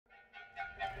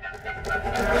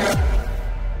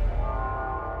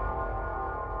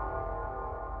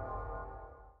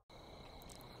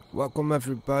Welcome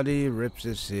everybody, Rips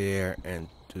is here, and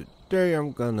today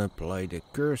I'm gonna play the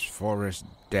Cursed Forest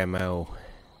demo.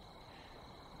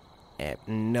 I have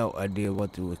no idea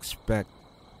what to expect,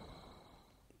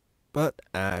 but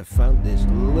I found this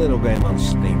little game on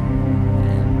Steam,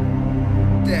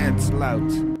 and that's loud.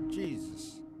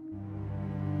 Jesus.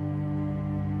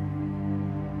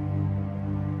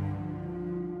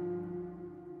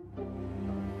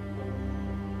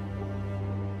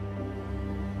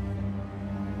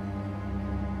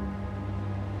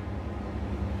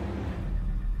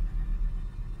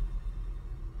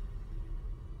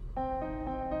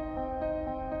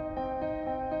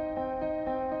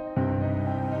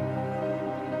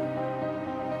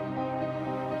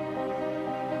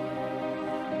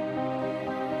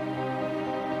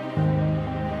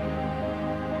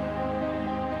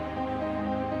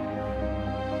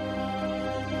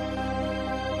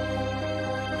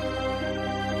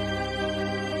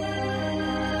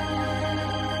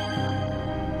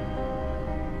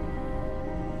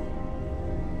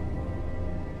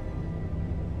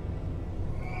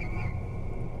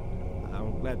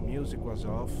 I'm glad music was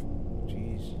off.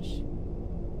 Jesus.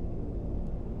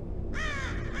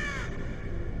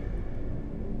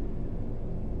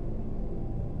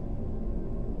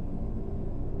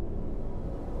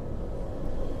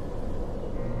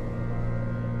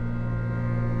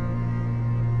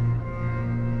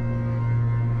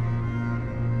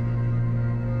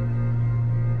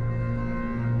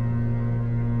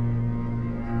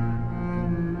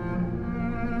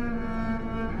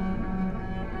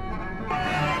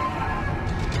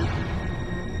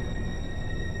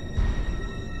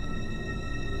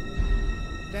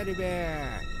 Teddy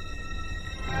bear!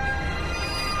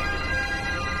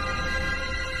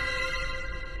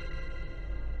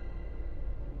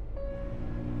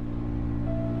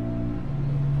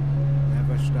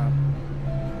 Never stop.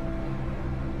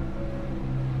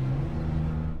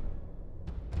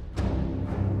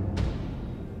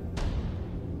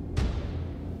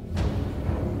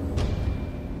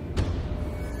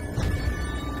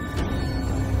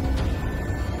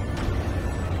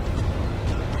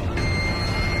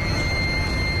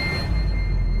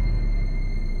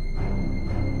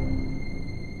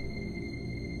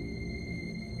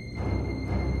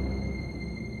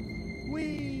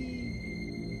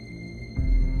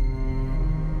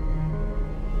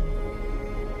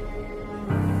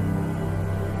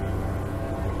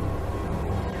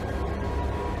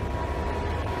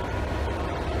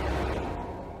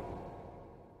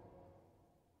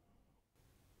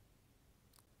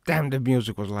 Damn, the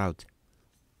music was loud.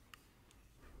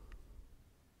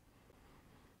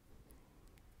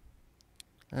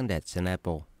 And that's an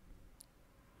apple.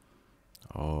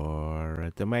 Or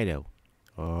a tomato.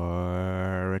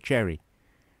 Or a cherry.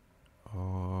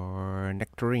 Or a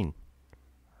nectarine.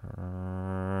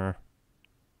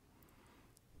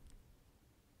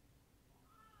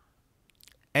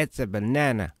 It's a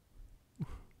banana.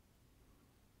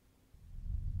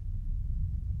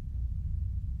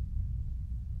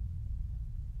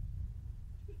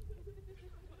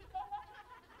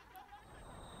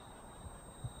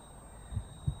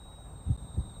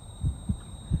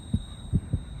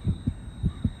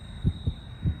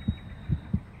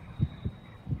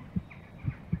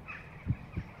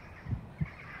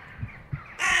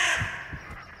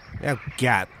 Oh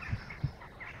God.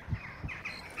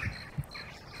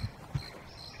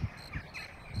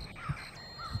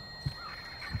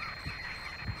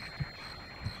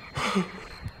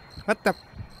 What the?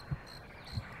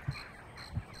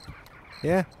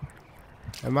 Yeah?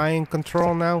 Am I in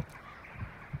control now?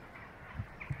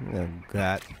 Oh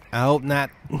God. I hope not.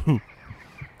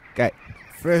 Okay,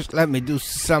 first let me do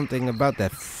something about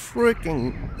that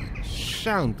freaking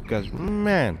sound, because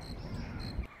man,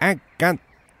 I can't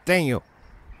continue.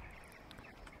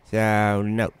 So,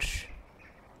 notes.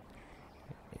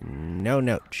 No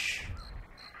notes.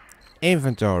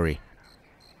 Inventory.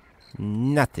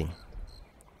 Nothing.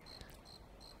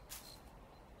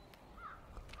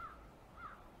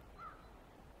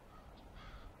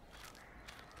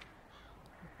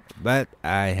 But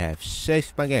I have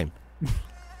saved my game.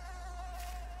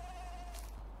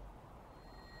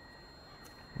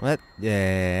 What the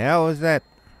hell was that?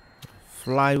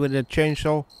 Fly with a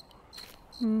chainsaw?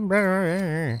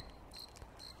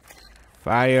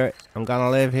 Fire, I'm gonna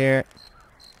live here.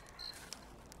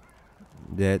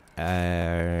 That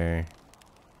are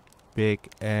big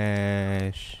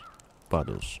ass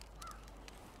puddles.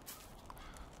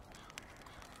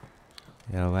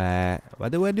 Now,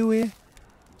 what do I do here?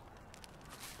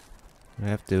 I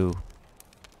have to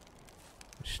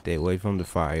stay away from the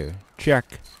fire.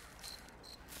 Check.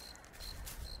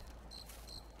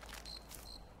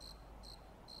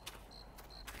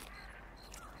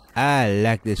 I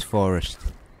like this forest.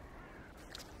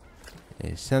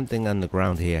 There's something on the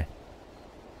ground here.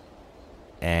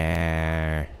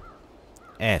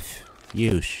 F.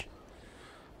 Use.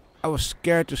 I was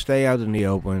scared to stay out in the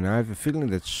open. I have a feeling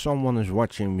that someone is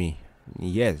watching me.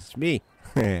 Yes, it's me.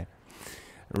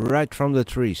 Right from the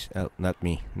trees. Oh, not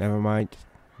me. Never mind.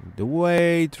 The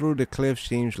way through the cliff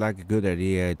seems like a good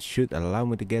idea. It should allow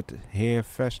me to get here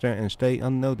faster and stay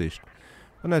unnoticed.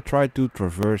 When I tried to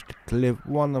traverse the cliff,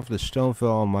 one of the stone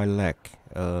fell on my leg.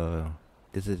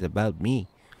 This is about me.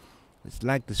 It's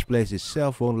like this place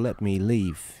itself won't let me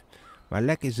leave. My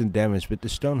leg isn't damaged, but the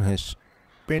stone has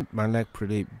pinned my leg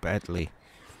pretty badly.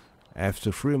 I have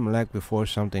to free my leg before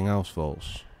something else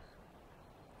falls.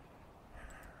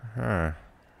 Huh.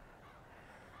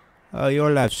 Oh,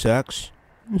 your life sucks.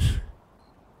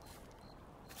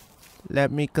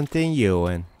 Let me continue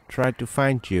and try to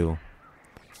find you.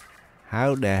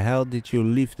 How the hell did you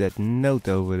leave that note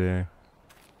over there?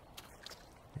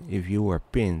 If you were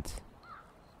pinned.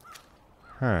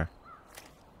 Huh.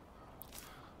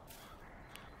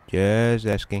 Just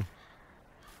asking.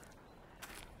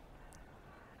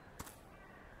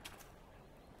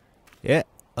 Yeah.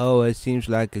 Oh, it seems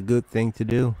like a good thing to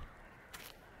do.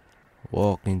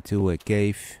 Walk into a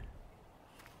cave.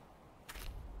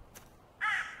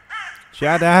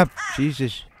 Shut up!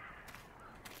 Jesus.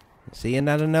 See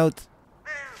another note.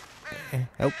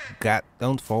 Oh God,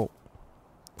 don't fall.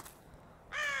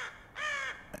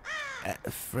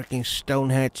 Freaking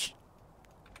stone hedge.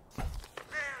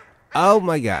 Oh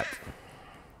my God.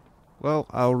 Well,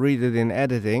 I'll read it in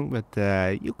editing,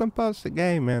 but you can pause the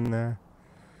game and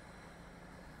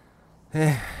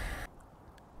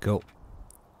go.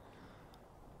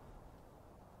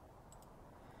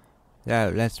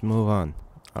 Yeah, let's move on.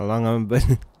 How long have I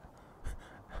been?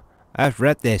 I've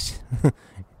read this.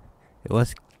 It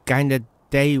was kinda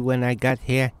day when I got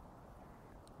here.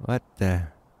 What the?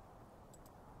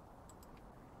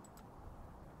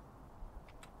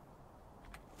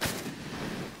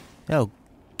 Oh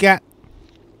God!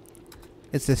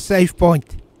 It's a safe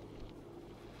point.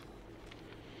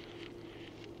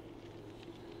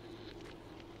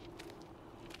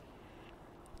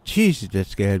 Jesus, that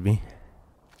scared me.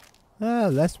 Oh,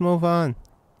 let's move on.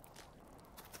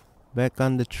 Back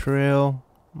on the trail.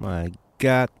 My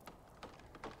God.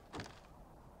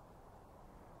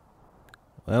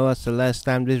 When was the last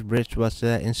time this bridge was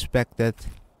inspected?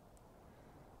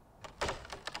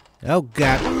 Oh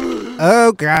God.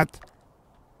 Oh God.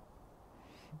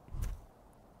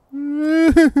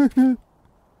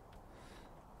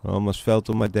 Almost fell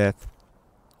to my death.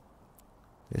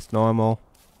 It's normal.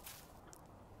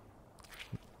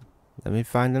 Let me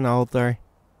find an altar.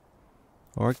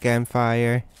 Or a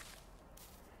campfire.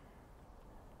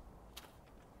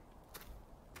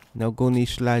 No Goonie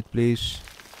slide, please.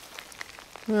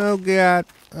 Oh God.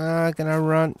 Can I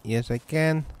run? Yes, I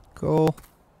can. Cool.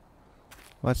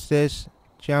 What's this?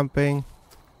 Jumping.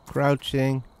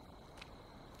 Crouching.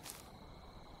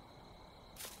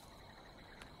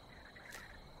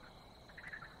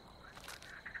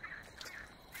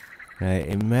 I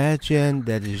imagine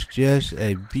that is just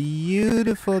a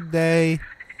beautiful day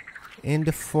in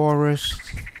the forest.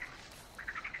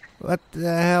 What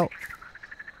the hell?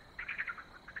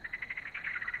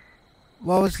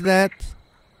 What was that?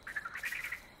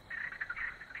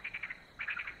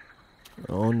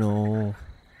 Oh no.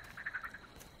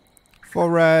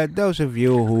 For those of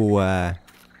you who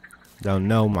don't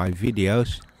know my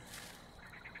videos,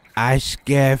 I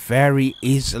scare very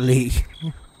easily.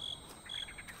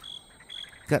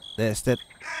 God, there's that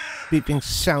beeping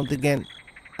sound again.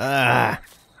 A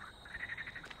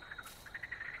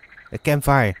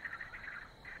campfire.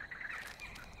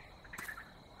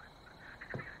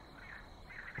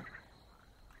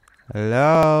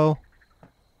 Hello?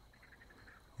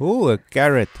 Ooh, a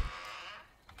carrot.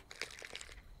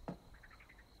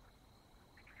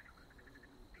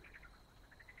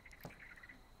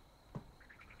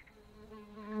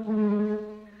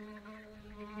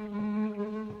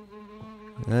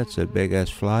 That's a big ass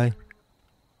fly.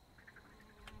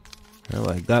 Oh,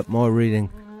 I got more reading.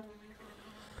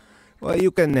 Well,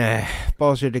 you can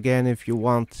pause it again if you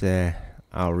want.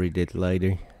 I'll read it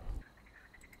later.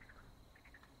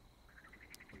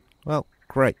 Well,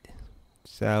 great.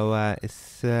 So,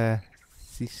 is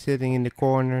he sitting in the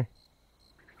corner?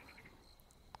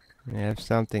 We have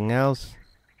something else.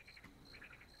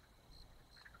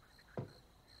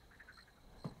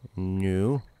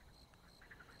 No.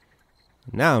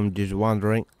 Now I'm just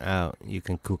wondering. Oh, you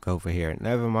can cook over here.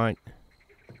 Never mind.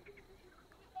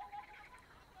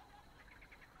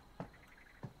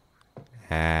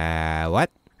 What?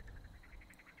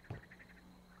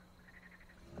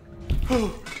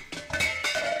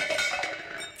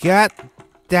 God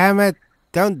damn it!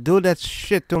 Don't do that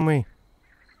shit to me.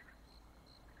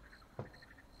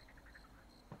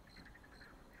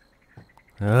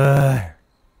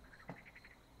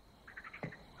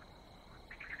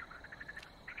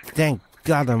 Thank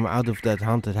God I'm out of that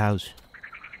haunted house.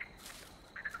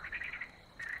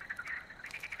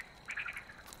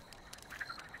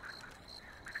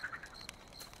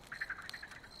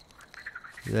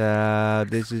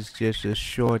 This is just a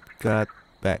shortcut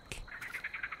back.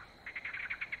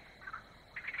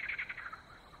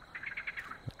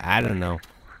 I don't know.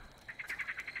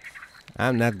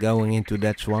 I'm not going into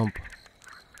that swamp.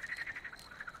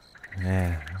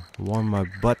 Warm my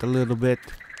butt a little bit.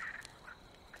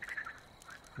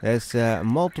 There's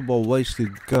multiple ways to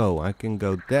go. I can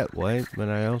go that way, but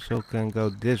I also can go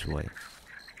this way.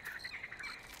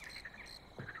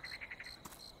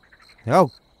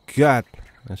 Oh God!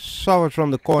 I saw it from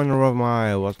the corner of my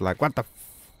eye. I was like, what the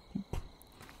f—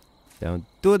 Don't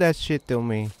do that shit to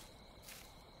me.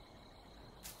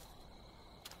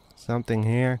 Something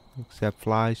here, except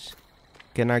flies.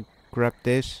 Can I grab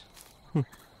this?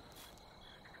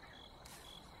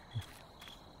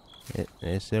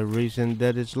 Is there a reason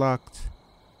that it's locked?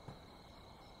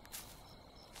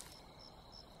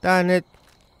 Darn it!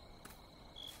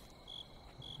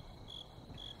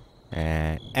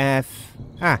 F.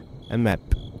 A map.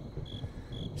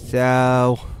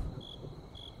 So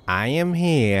I am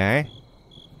here.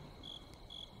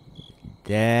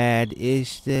 That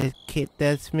is the kid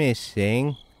that's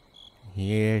missing.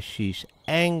 Here she's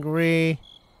angry.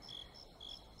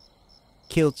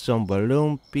 Killed some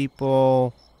balloon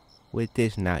people with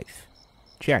this knife.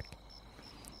 Check.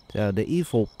 So the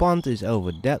evil pond is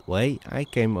over that way. I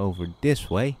came over this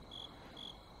way.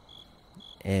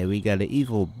 And we got an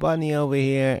evil bunny over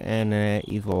here and an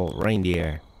evil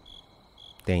reindeer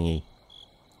thingy.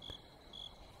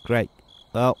 Great.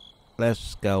 Well,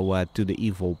 let's go to the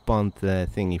evil pond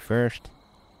thingy first.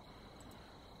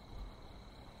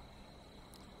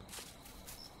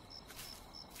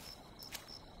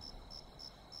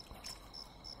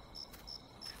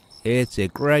 It's a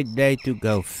great day to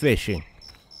go fishing.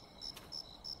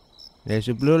 There's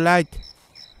a blue light.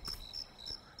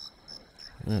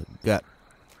 Oh God.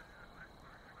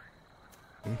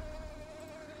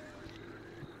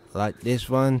 Like this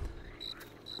one.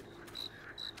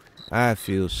 I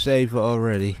feel safer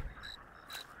already.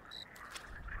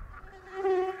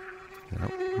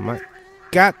 Oh my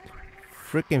God.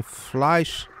 Freaking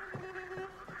flies.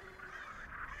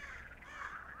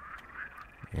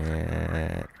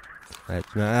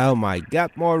 Oh my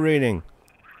God, more reading.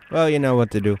 Well, you know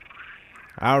what to do.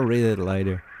 I'll read it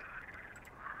later.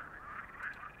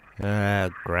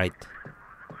 Great.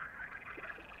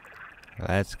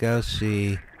 Let's go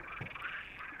see.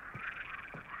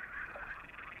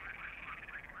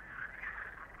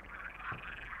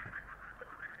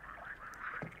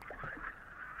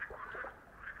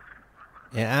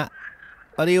 Yeah,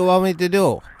 what do you want me to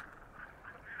do?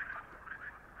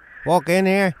 Walk in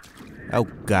here? Oh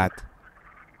God.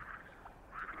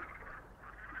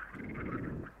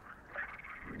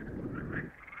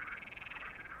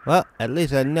 Well, at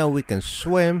least I know we can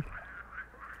swim.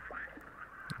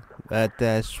 But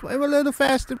swim a little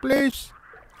faster, please.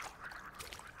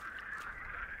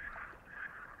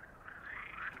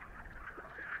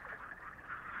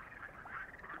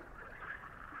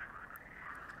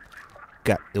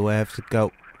 God, do I have to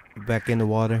go back in the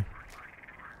water?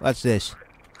 What's this?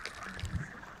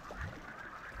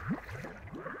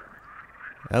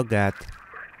 Oh God.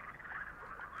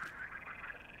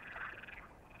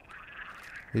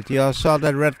 Did you all saw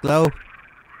that red glow?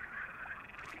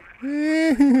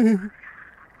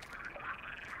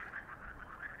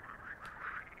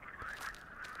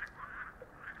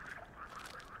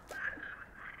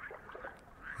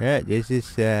 Yeah, this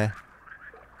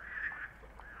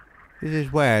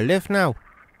is where I live now.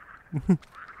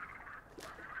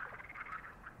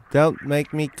 Don't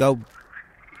make me go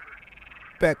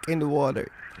back in the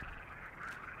water.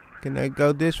 Can I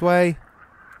go this way?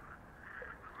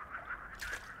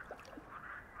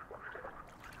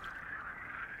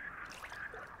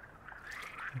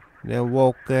 Then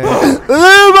walk.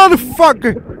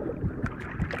 Motherfucker!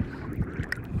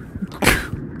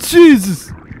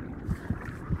 Jesus!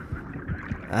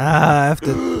 I have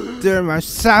to turn my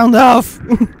sound off.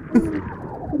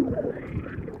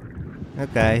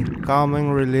 Okay,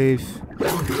 calming relief.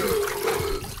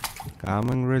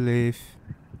 Calming relief.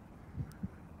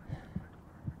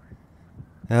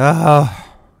 Oh.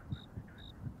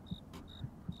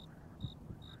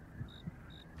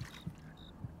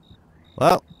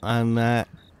 Well, I'm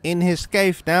in his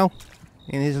cave now.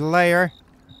 in his lair.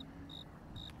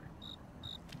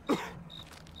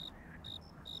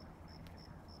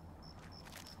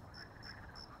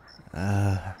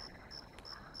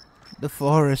 The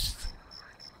forest.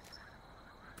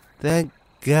 Thank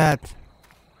God.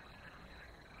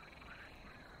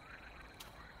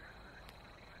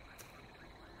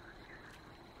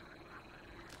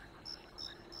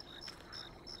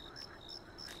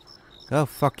 Go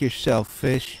fuck yourself,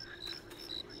 fish.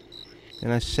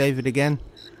 Can I save it again?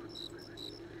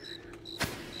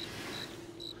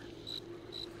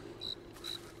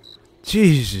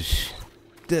 Jesus.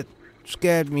 That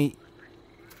scared me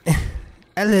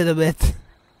a little bit.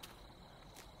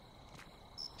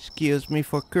 Excuse me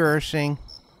for cursing.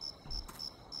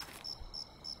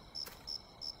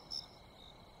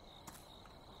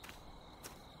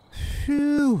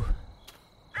 Phew.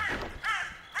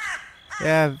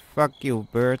 Yeah, fuck you,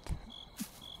 bird.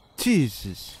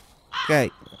 Jesus. Okay,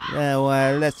 now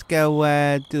let's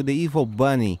go to the evil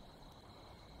bunny.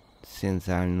 Since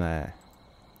I'm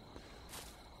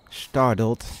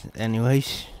startled,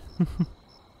 anyways.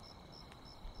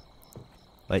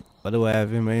 Wait, what do I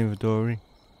have in my inventory?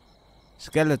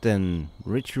 Skeleton,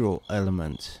 ritual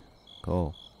elements.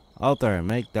 Cool. Altar,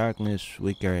 make darkness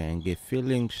weaker and give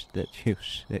feelings that you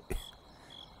saved.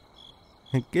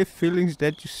 Give feelings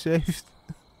that you saved.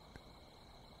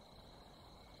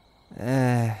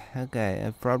 Okay,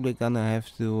 I'm probably gonna have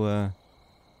to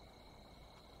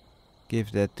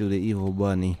give that to the evil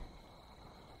bunny.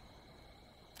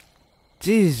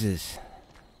 Jesus.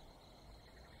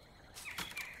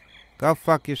 Go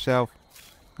fuck yourself.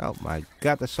 Oh my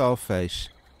god, I saw a face.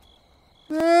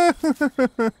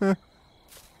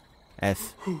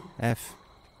 F. F.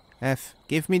 F.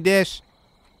 Give me this.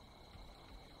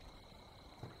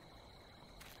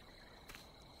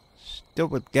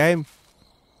 Stupid game.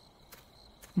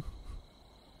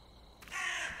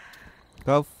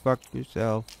 Go fuck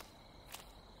yourself.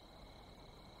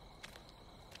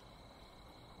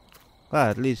 Well,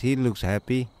 at least he looks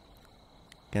happy.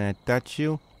 Can I touch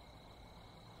you?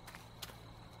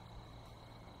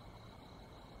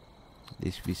 At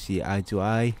least we see eye to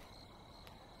eye.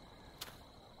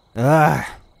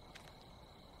 Ah!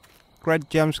 Great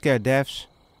jump scare, devs.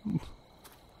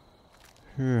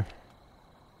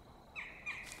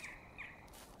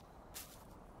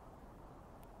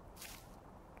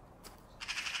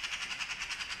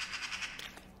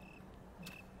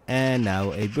 And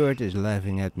now a bird is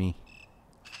laughing at me.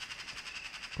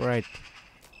 Great.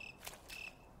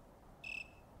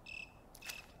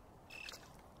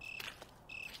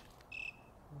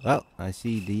 Well, I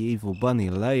see the evil bunny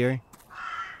lair.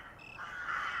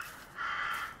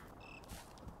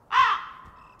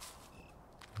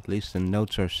 At least the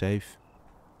notes are safe.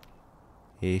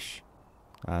 Ish.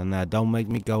 Nah, don't make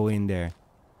me go in there.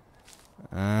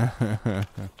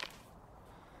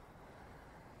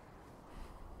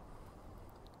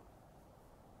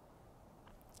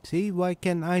 See, why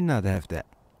can I not have that?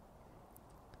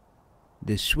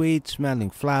 The sweet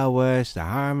smelling flowers, the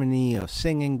harmony of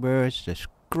singing birds, the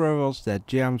squirrels that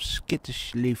jump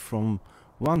skittishly from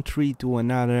one tree to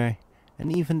another,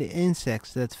 and even the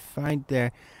insects that find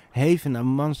their haven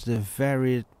amongst the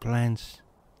varied plants.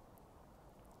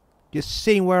 You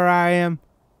see where I am?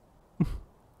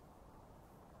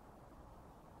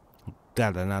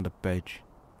 Got another page.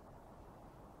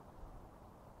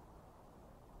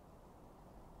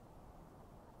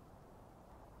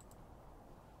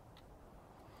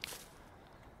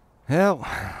 Hell,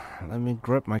 let me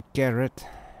grab my carrot.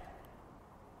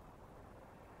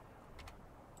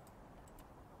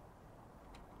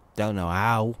 Don't know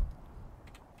how.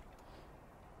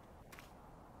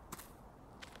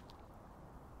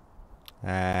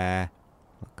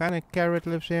 What kind of carrot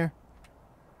lives here?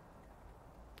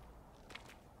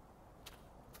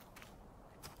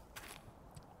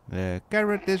 The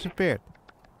carrot disappeared.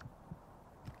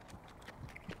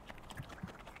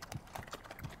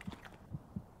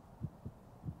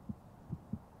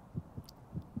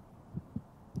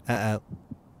 Uh-oh.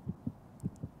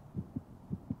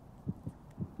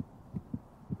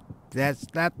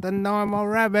 That's not the normal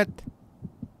rabbit.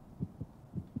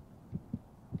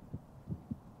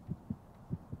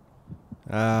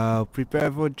 Oh,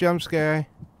 prepare for a jump scare.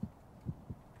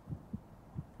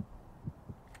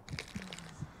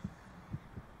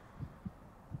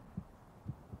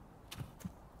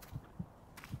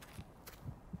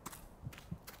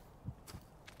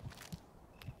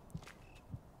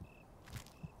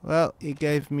 Well, he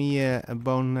gave me a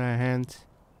bone hand.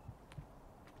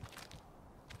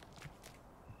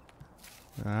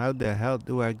 How the hell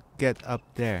do I get up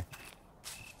there?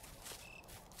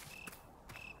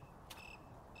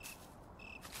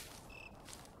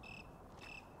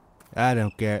 I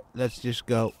don't care. Let's just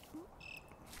go.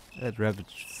 That rabbit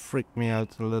freaked me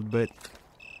out a little bit.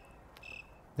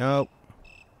 No.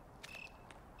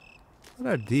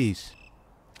 What are these?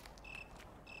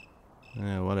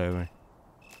 Whatever.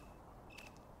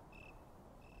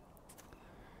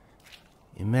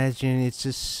 Imagine it's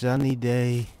a sunny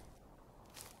day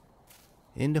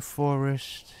in the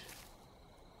forest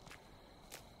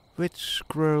with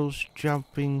squirrels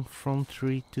jumping from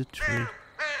tree to tree.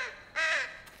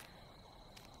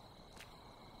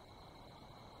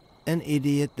 An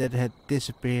idiot that had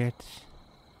disappeared.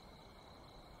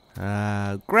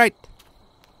 Great!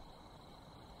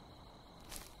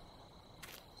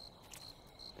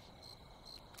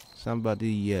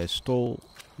 Somebody stole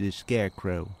the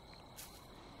scarecrow.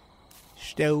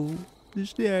 Stole the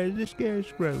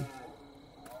scarecrow.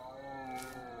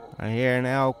 I hear an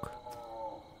elk.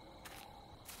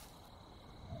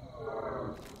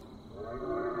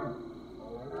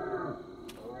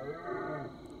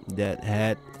 That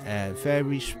had a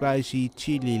very spicy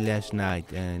chili last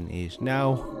night and is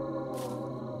now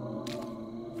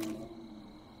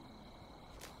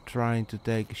trying to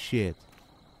take a shit.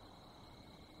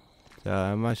 So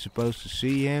am I supposed to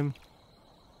see him?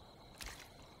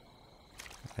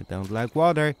 I don't like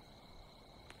water.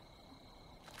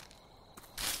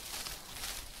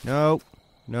 No,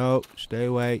 no, stay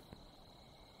away.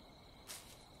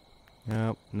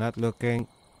 No, not looking.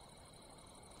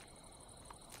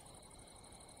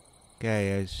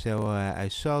 Okay, so I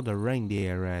saw the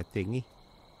reindeer thingy,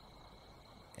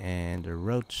 and the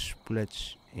road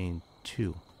splits in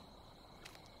two,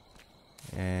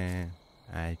 and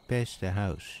I passed the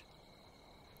house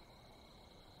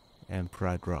and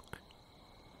Pride Rock.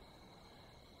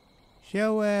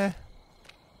 So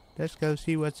let's go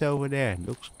see what's over there.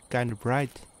 Looks kind of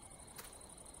bright.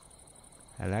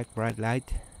 I like bright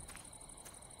light,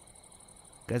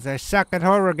 'cause I suck at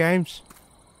horror games.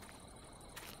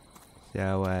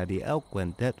 So the elk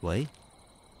went that way.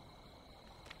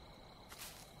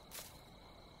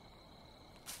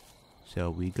 So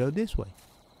we go this way.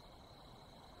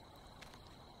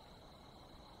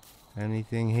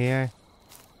 Anything here?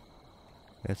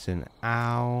 That's an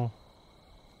owl.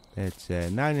 That's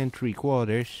 9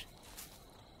 3/4.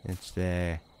 It's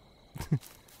the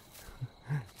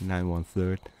 9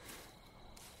 1/3.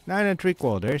 9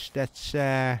 3/4. That's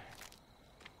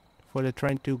for the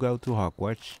train to go to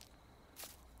Hogwarts.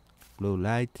 Blue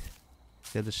light.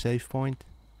 Is that a safe point?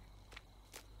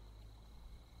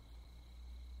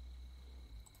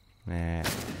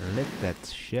 Lit that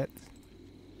shit.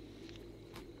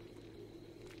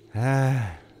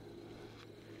 A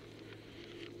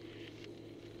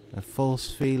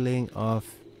false feeling of...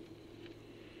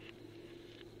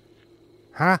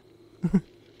 Huh?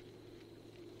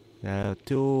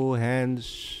 Two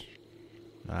hands,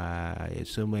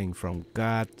 assuming from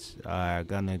God, are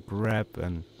gonna grab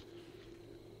and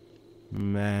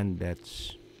man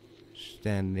that's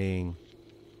standing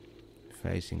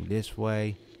facing this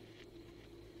way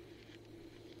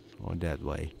or that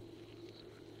way.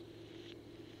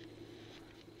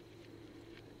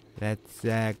 Let's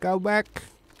go back.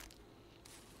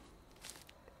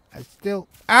 I still...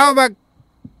 Oh my...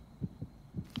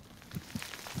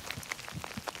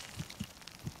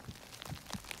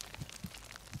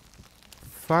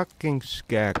 Fucking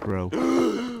scarecrow.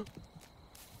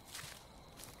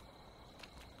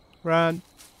 Run.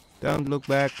 Don't look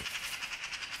back.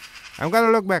 I'm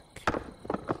gonna look back.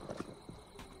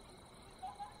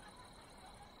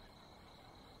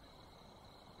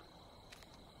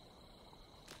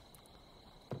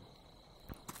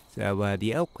 So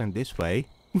the elk went this way.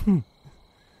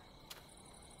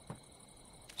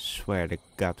 Swear to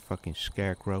God, fucking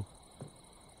scarecrow.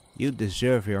 You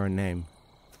deserve your name.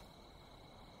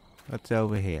 What's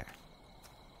over here?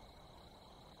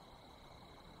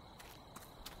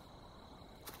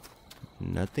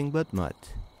 Nothing but mud.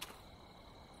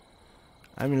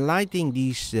 I'm lighting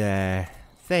these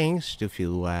things to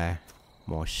feel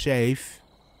more safe.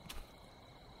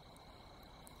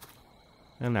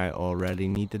 And I already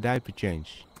need the diaper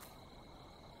change.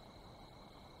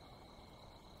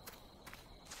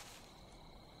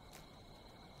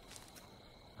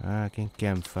 Fucking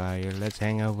campfire. Let's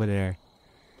hang over there.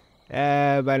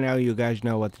 By now you guys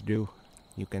know what to do.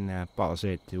 You can pause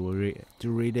it to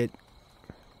read it.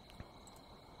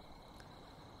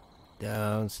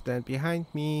 Don't stand behind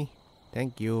me.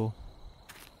 Thank you.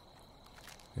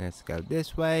 Let's go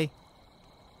this way.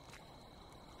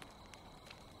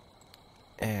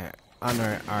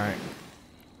 Honor our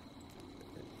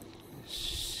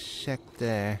sect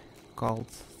cult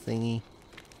thingy.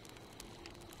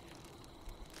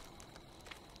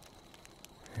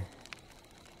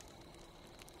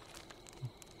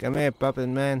 Come here, puppet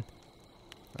man.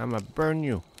 I'ma burn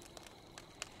you.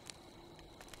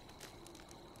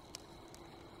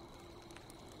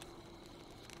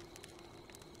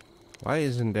 Why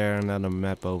isn't there another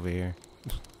map over here?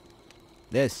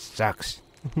 This sucks.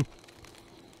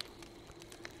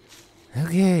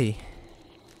 Okay.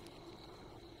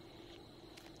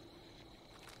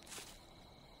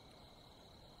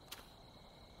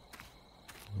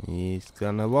 He's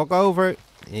gonna walk over.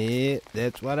 Yeah,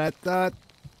 that's what I thought.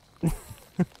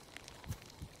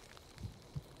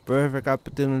 Perfect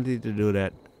opportunity to do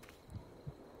that.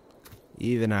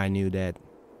 Even I knew that.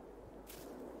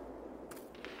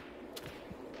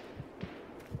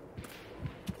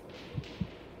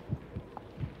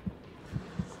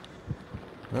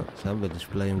 Oh, somebody's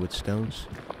playing with stones.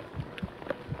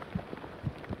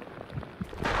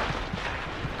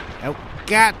 Oh,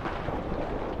 God!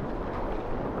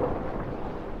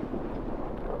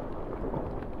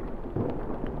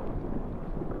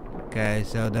 Okay,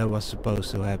 so that was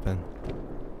supposed to happen.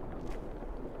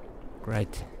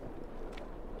 Great.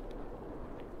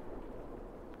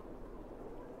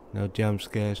 No jump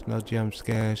scares, no jump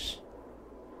scares.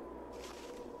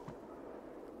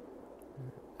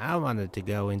 I wanted to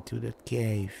go into the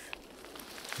cave.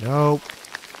 Nope.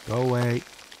 Go away.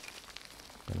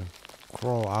 Gonna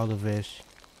crawl out of this.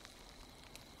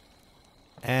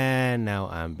 And now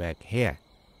I'm back here.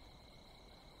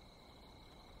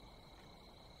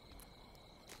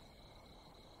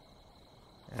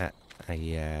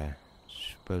 I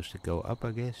supposed to go up,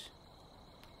 I guess.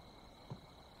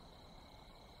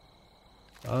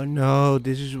 Oh no,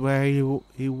 this is where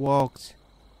he walked.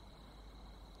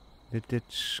 That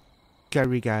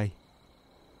scary guy.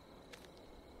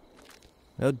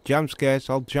 No jump scares,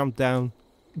 I'll jump down.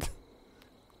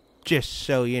 Just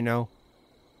so you know.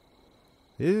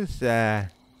 This is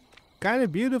kind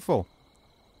of beautiful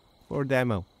for a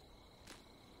demo.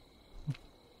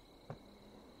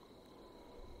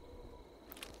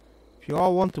 If you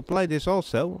all want to play this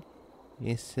also,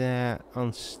 it's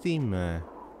on Steam.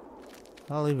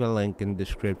 I'll leave a link in the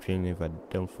description if I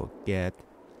don't forget.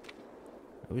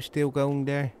 Are we still going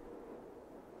there?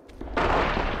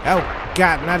 Oh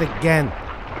God, not again!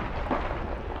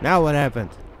 Now what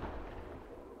happened?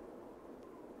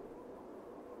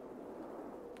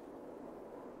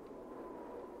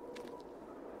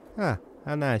 Ah,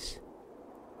 how nice.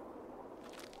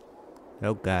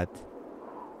 Oh God.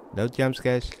 No jump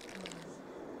scares.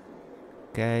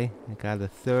 Okay, I got a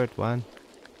third one.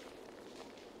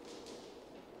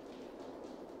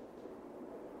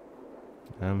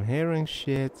 I'm hearing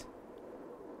shit.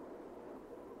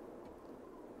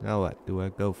 Now what? Do I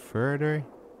go further?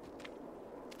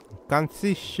 Can't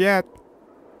see shit.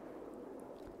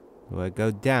 Do I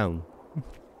go down?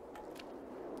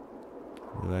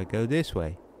 Do I go this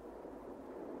way?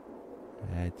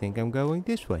 I think I'm going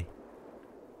this way.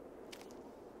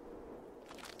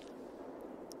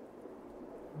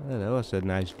 Oh, that was a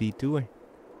nice detour.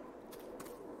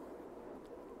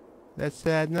 Let's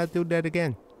not do that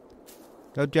again.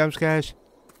 No jump scares.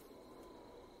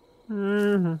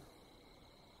 I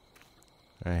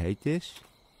hate this.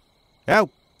 Oh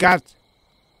God!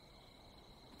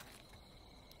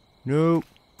 No,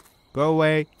 go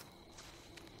away.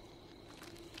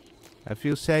 I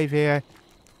feel safe here.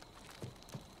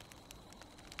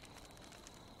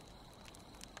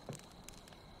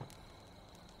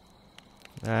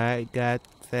 I got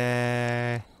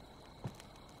the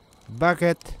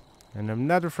bucket, and I'm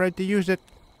not afraid to use it.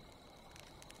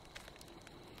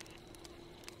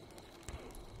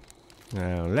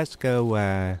 Now let's go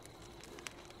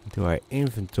into our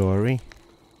inventory.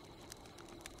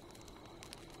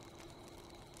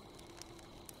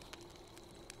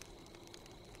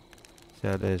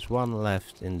 So there's one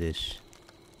left in this.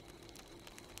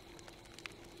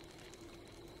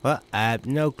 Well, I have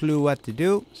no clue what to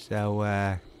do,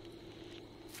 so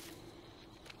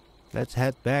let's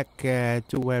head back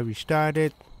to where we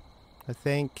started, I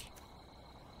think,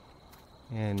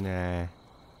 and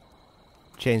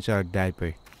change our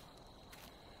diaper.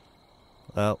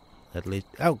 Well, at least...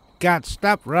 Oh God,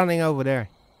 stop running over there!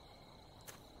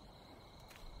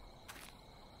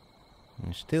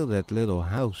 And still that little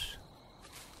house.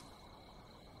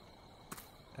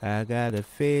 I got a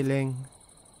feeling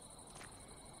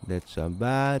that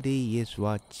somebody is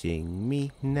watching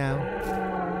me now.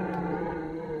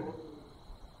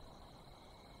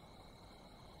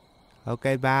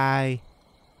 Okay, bye.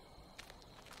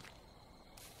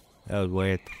 That was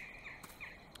weird.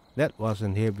 That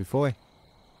wasn't here before.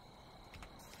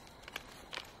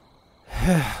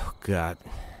 Oh God.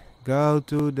 Go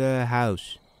to the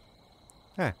house.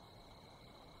 Huh.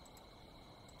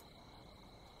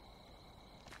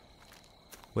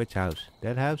 Which house?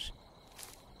 That house?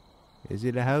 Is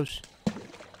it a house?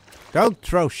 Don't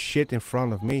throw shit in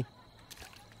front of me.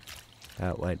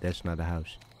 Oh, wait, that's not a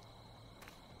house.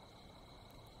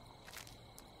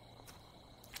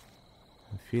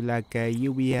 I feel like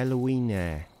Huey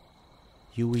Halloween,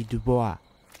 Huey Dubois.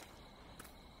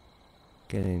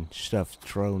 Getting stuff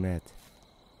thrown at.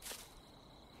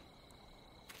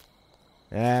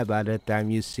 By the time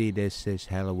you see this, it's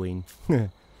Halloween.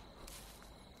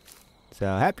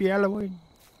 So, happy Halloween.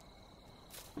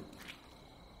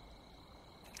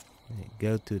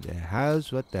 Go to the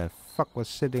house. What the fuck was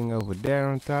sitting over there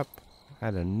on top?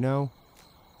 I don't know.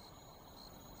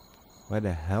 Where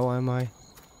the hell am I?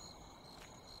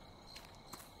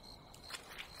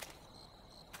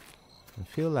 I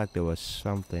feel like there was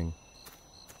something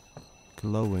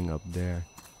glowing up there.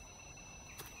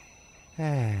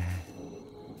 I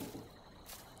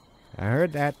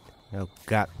heard that. Oh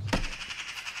god.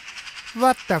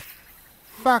 What the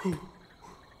fuck?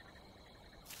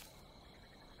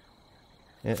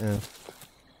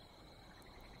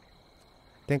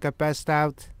 Think I passed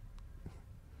out.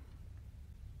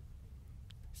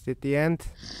 Is it the end?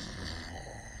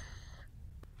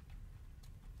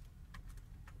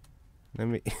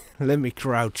 Let me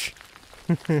crouch.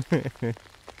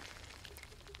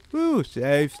 Woo,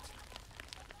 saved.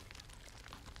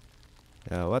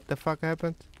 What the fuck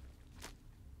happened?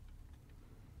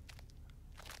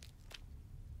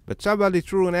 But somebody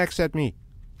threw an axe at me.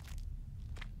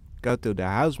 Go to the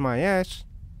house, my ass.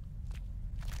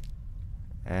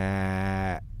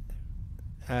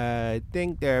 I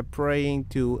think they're praying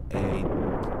to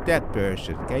a dead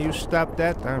person. Can you stop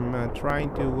that? I'm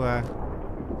trying to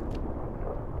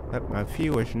let my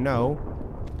viewers know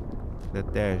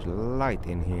that there's light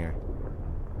in here.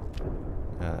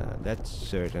 That's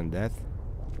certain death.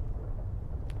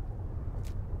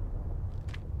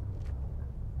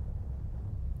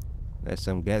 There's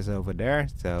some gas over there,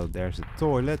 so there's a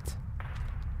toilet.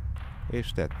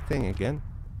 Here's that thing again.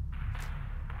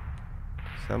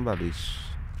 Somebody's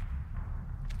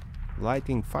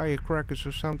lighting firecrackers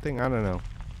or something, I don't know.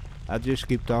 I'll just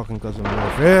keep talking because I'm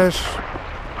nervous.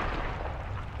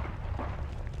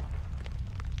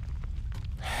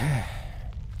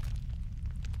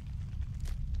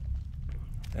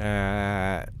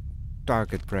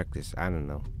 Target practice, I don't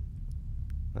know.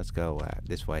 Let's go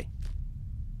this way.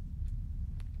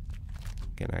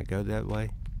 Can I go that way?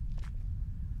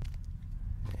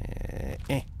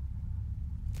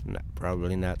 No,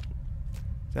 probably not.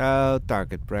 So,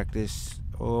 target practice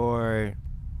or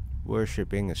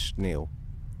worshipping a snail.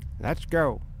 Let's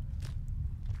go.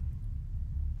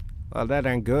 Well, that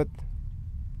ain't good.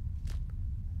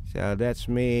 So that's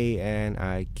me, and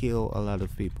I kill a lot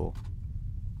of people.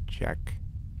 Check.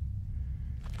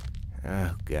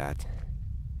 Oh god.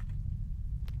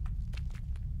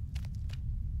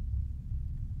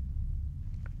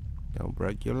 Don't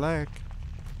break your leg.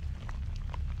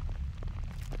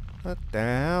 What the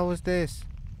hell was this?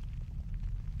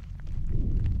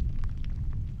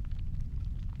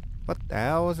 What the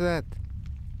hell was that?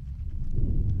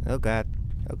 Oh god.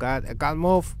 Oh god, I can't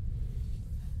move.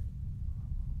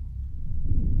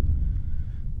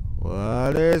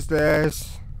 What is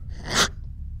this?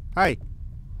 Hi.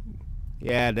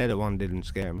 Yeah, that one didn't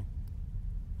scare me.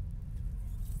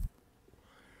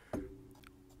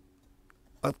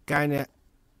 What kind of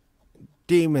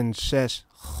demon says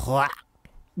 "Hua"?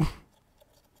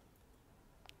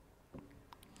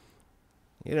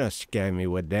 You don't scare me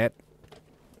with that.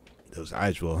 Those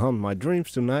eyes will haunt my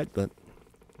dreams tonight, but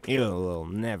you will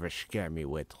never scare me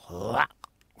with "Hua."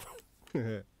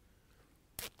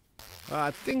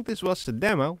 I think this was the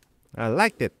demo. I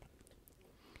liked it.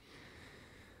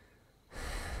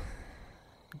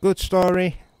 Good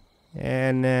story.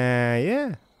 And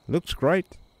yeah, looks great.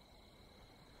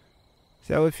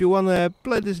 So if you want to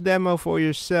play this demo for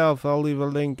yourself, I'll leave a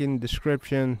link in the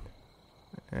description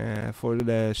for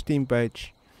the Steam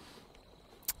page.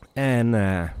 And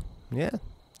yeah,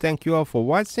 thank you all for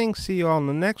watching. See you on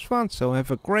the next one. So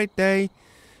have a great day.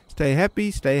 Stay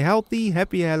happy, stay healthy.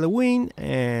 Happy Halloween,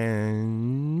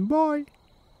 and bye.